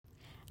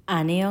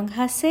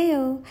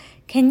Annyeonghaseyo.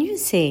 Can you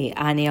say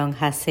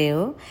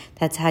Annyeonghaseyo?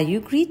 That's how you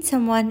greet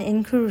someone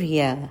in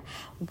Korea.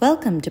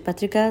 Welcome to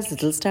Patrika's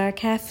Little Star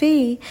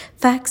Cafe.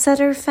 Facts that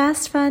are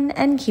fast, fun,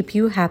 and keep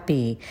you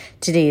happy.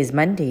 Today is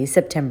Monday,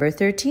 September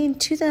 13,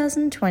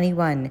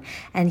 2021.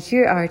 And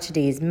here are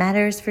today's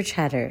matters for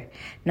chatter.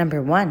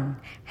 Number 1.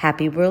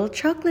 Happy World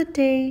Chocolate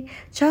Day.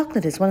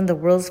 Chocolate is one of the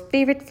world's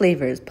favorite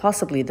flavors,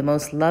 possibly the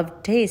most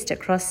loved taste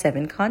across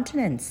 7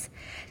 continents.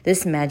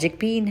 This magic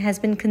bean has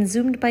been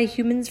consumed by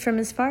humans from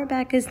as far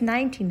back as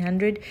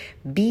 1900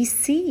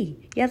 BC.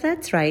 Yeah,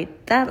 that's right,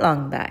 that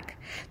long back.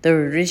 Though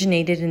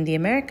originated in the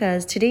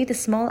Americas, today the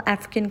small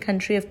African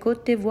country of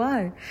Côte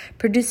d'Ivoire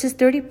produces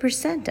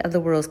 30% of the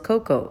world's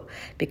cocoa.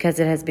 Because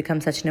it has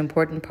become such an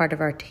important part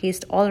of our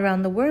taste all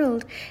around the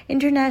world,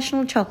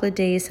 International Chocolate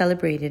Day is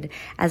celebrated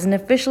as an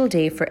official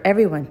day for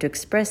everyone to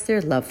express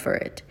their love for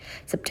it.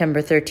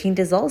 September 13th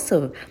is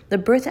also the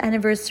birth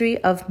anniversary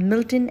of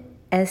Milton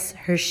S.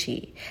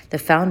 Hershey, the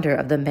founder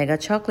of the mega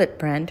chocolate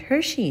brand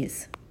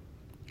Hershey's.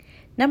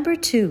 Number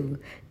 2.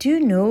 Do you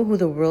know who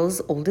the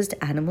world's oldest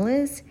animal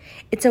is?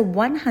 It's a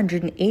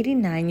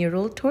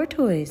 189-year-old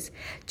tortoise.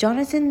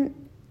 Jonathan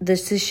the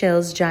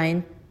Seychelles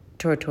giant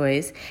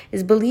tortoise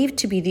is believed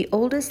to be the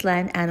oldest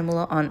land animal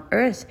on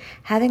Earth,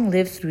 having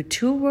lived through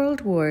 2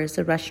 world wars,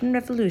 the Russian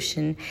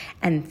Revolution,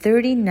 and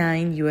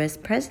 39 U.S.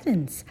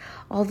 presidents.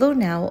 Although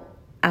now,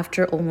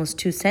 after almost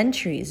 2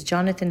 centuries,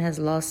 Jonathan has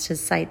lost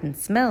his sight and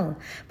smell,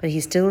 but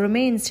he still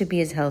remains to be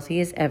as healthy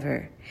as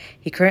ever.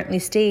 He currently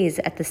stays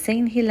at the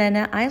St.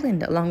 Helena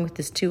Island along with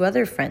his 2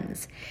 other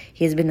friends.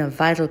 He has been a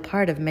vital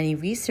part of many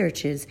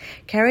researches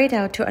carried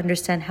out to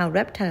understand how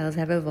reptiles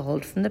have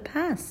evolved from the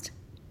past.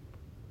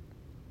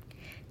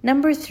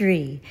 Number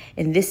 3.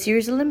 In this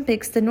year's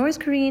Olympics, the North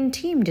Korean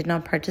team did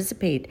not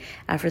participate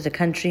after the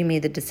country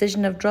made the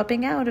decision of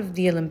dropping out of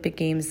the Olympic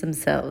Games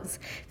themselves.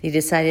 They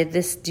decided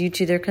this due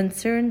to their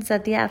concerns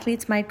that the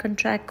athletes might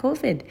contract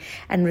COVID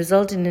and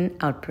result in an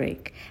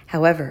outbreak.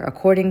 However,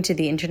 according to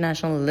the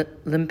International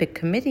Olympic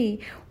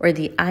Committee, or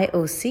the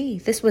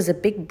IOC, this was a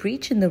big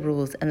breach in the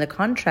rules and the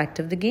contract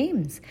of the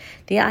Games.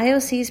 The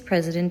IOC's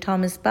president,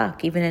 Thomas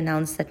Bach, even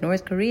announced that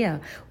North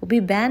Korea will be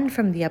banned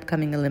from the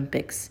upcoming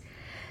Olympics.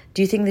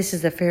 Do you think this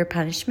is a fair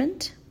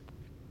punishment?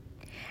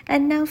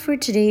 And now for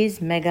today's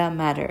mega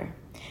matter.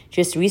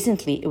 Just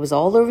recently, it was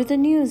all over the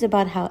news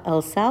about how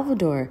El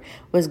Salvador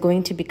was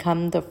going to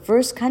become the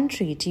first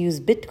country to use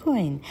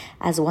Bitcoin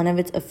as one of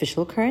its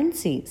official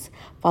currencies.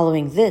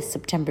 Following this,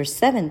 September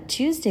 7th,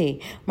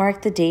 Tuesday,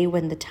 marked the day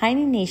when the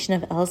tiny nation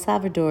of El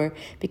Salvador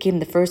became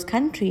the first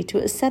country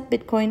to accept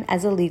Bitcoin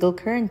as a legal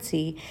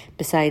currency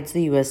besides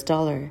the US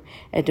dollar.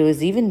 It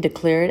was even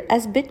declared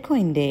as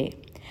Bitcoin Day.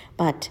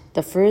 But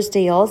the first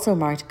day also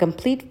marked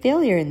complete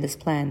failure in this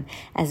plan,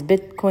 as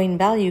Bitcoin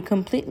value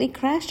completely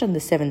crashed on the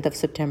 7th of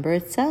September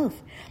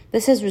itself.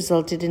 This has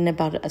resulted in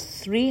about a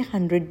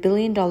 $300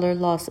 billion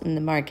loss in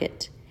the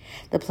market.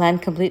 The plan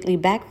completely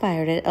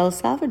backfired at El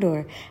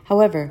Salvador.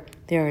 However,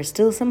 there are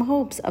still some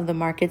hopes of the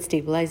market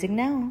stabilizing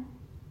now.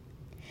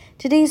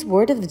 Today's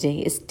word of the day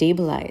is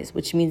stabilize,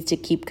 which means to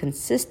keep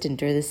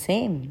consistent or the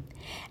same.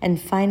 And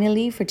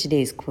finally, for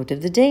today's quote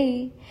of the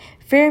day,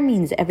 fair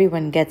means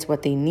everyone gets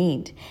what they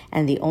need,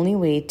 and the only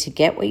way to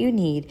get what you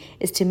need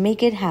is to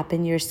make it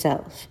happen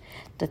yourself.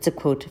 That's a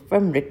quote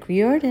from Rick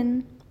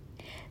Riordan.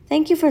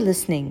 Thank you for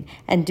listening,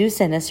 and do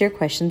send us your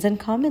questions and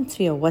comments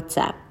via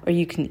WhatsApp, or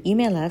you can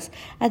email us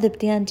at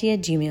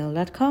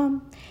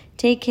diptyauntie@gmail.com.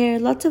 Take care,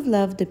 lots of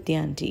love, Dipti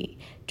Auntie.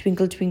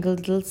 Twinkle, twinkle,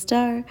 little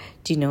star,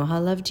 do you know how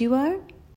loved you are?